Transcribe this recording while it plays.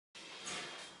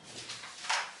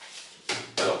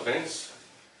friends,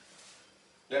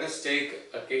 let us take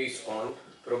a case on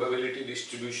probability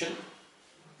distribution.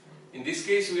 In this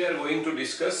case we are going to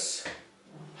discuss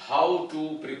how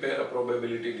to prepare a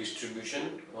probability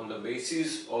distribution on the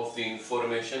basis of the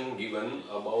information given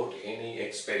about any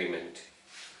experiment.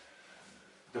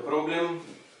 The problem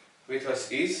with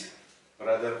us is,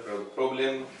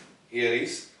 problem here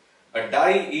is, a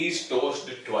die is tossed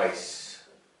twice.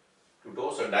 To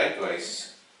toss a die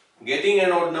twice, getting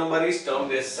an odd number is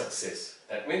termed as success.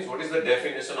 That means, what is the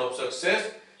definition of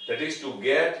success? That is to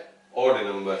get odd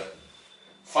number.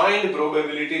 Find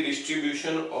probability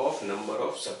distribution of number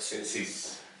of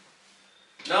successes.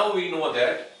 Now we know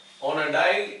that on a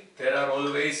die there are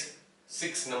always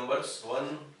 6 numbers,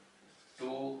 1,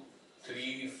 2,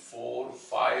 3, 4,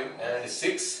 5 and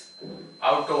 6,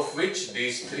 out of which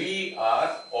these 3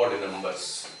 are odd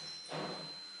numbers.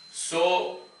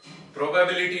 So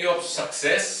probability of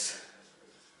success,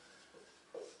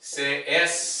 say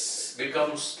S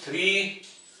becomes 3,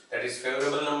 that is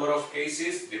favorable number of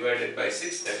cases, divided by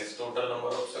 6, that is total number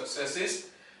of successes,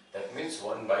 that means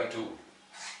 1 by 2.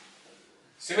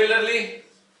 Similarly,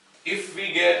 if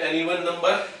we get an even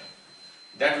number,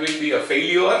 that will be a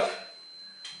failure.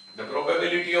 The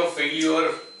probability of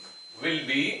failure will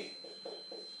be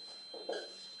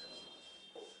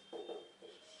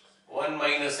 1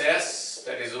 minus S,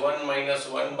 that is 1 minus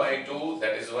 1 by 2,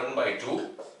 that is 1 by 2.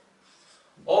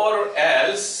 Or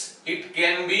else it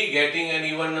can be getting an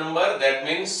even number, that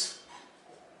means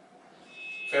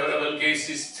favorable case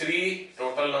is 3,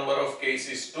 total number of cases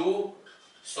is 2,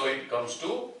 so it comes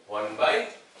to 1 by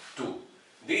 2.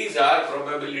 These are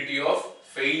probability of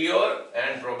failure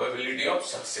and probability of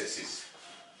successes.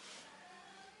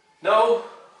 Now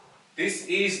this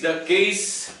is the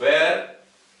case where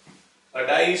a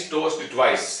die is tossed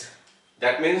twice.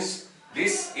 That means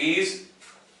this is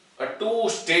a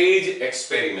two-stage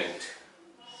experiment.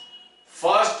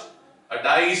 First a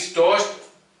die is tossed,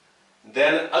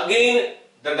 then again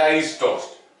the die is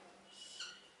tossed.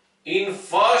 In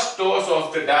first toss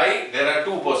of the die there are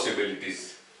two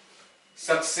possibilities,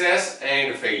 success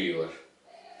and failure.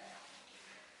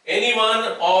 Any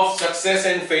one of success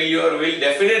and failure will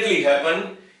definitely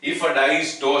happen if a die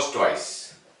is tossed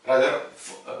twice, rather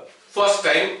first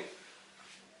time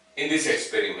in this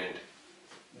experiment.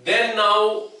 Then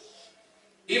now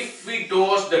if we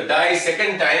toss the die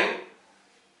second time,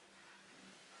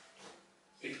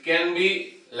 it can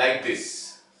be like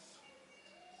this.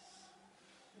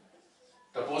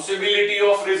 The possibility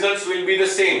of results will be the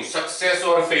same, success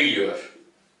or failure.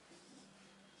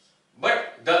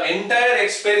 But the entire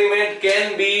experiment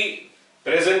can be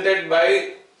presented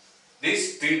by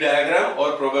this tree diagram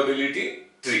or probability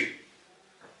tree.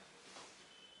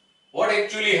 What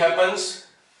actually happens?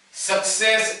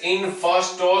 Success in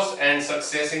first toss and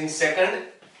success in second.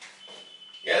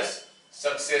 Yes,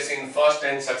 success in first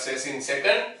and success in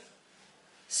second.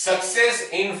 Success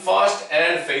in first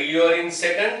and failure in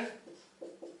second.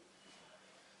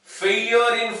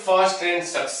 Failure in first and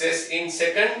success in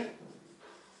second.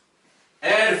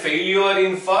 And failure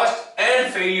in first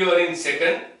and failure in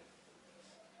second.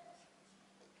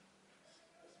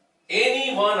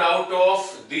 Any one out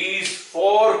of these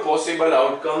 4 possible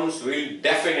outcomes will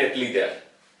definitely there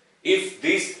if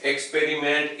this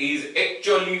experiment is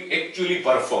actually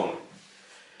performed.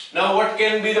 Now what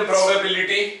can be the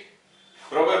probability?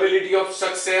 Probability of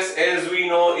success, as we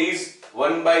know, is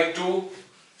 1 by 2.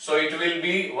 So it will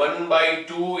be 1 by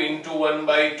 2 into 1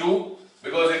 by 2,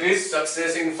 because it is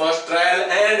success in first trial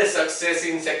and success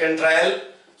in second trial.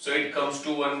 So it comes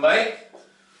to 1 by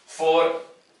 4.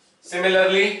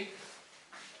 Similarly,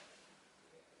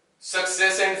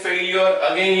 success and failure,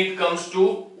 again it comes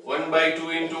to 1 by 2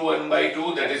 into 1 by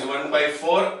 2, that is 1 by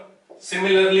 4.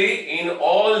 Similarly, in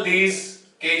all these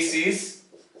cases,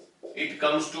 it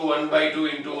comes to 1 by 2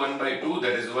 into 1 by 2,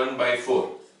 that is 1 by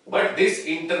 4. But this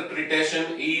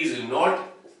interpretation is not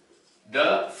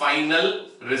the final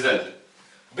result,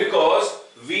 because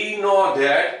we know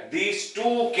that these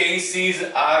two cases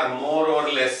are more or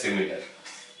less similar.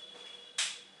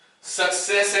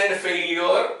 Success and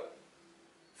failure,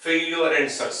 failure and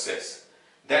success.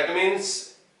 That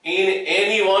means in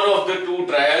any one of the two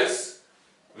trials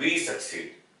we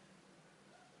succeed.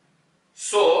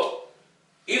 So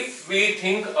if we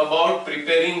think about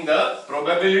preparing the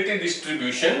probability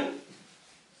distribution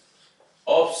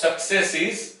of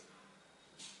successes,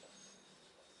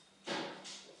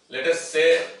 let us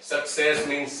say success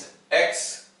means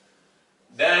X,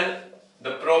 then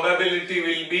the probability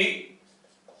will be,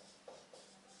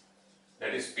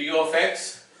 that is P of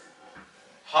X.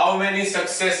 How many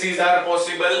successes are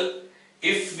possible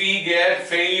if we get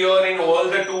failure in all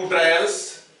the two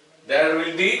trials? there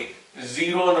will be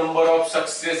zero number of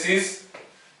successes,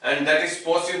 and that is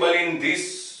possible in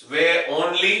this way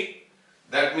only.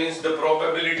 That means the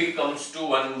probability comes to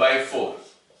 1 by 4.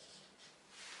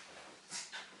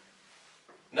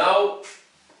 Now,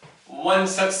 one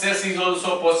success is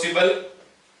also possible.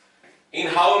 In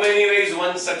how many ways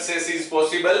one success is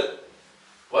possible?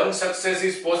 One success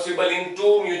is possible in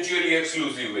two mutually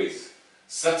exclusive ways.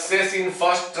 Success in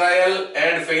first trial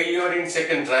and failure in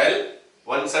second trial.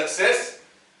 One success.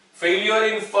 Failure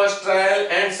in first trial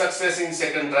and success in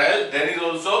second trial. There is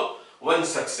also one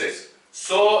success.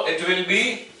 So it will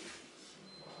be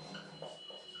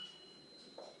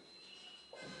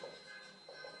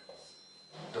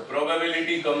the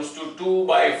probability comes to 2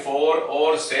 by 4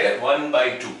 or say 1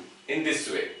 by 2 in this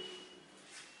way.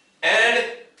 And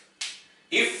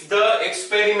if the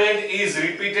experiment is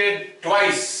repeated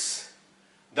twice,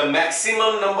 the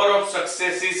maximum number of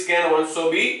successes can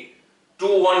also be 2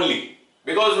 only,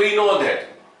 because we know that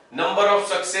number of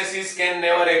successes can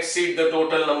never exceed the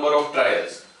total number of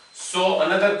trials. So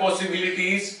another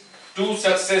possibility is 2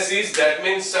 successes, that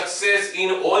means success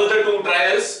in all the 2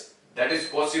 trials, that is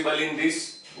possible in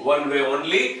this one way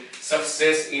only.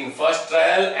 Success in first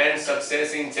trial and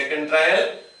success in second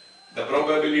trial, the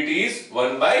probability is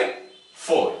 1 by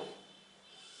 4.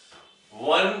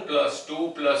 1 plus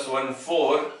 2 plus 1,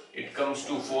 4, it comes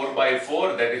to 4 by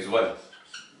 4, that is 1.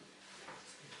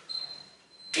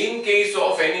 In case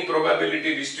of any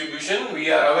probability distribution,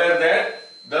 we are aware that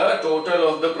the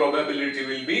total of the probability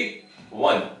will be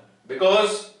 1,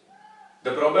 because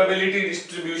the probability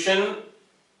distribution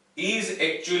is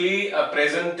actually a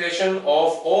presentation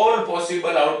of all possible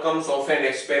outcomes of an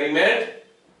experiment,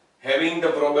 having the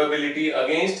probability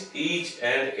against each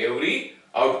and every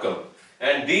outcome.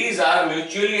 And these are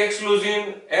mutually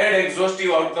exclusive and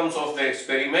exhaustive outcomes of the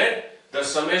experiment. The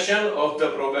summation of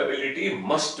the probability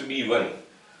must be 1.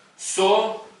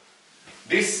 So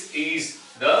this is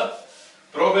the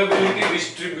probability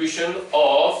distribution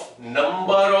of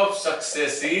number of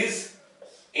successes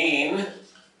in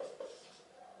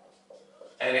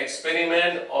an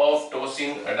experiment of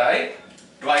tossing a die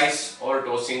twice or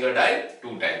tossing a die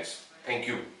 2 times. Thank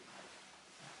you.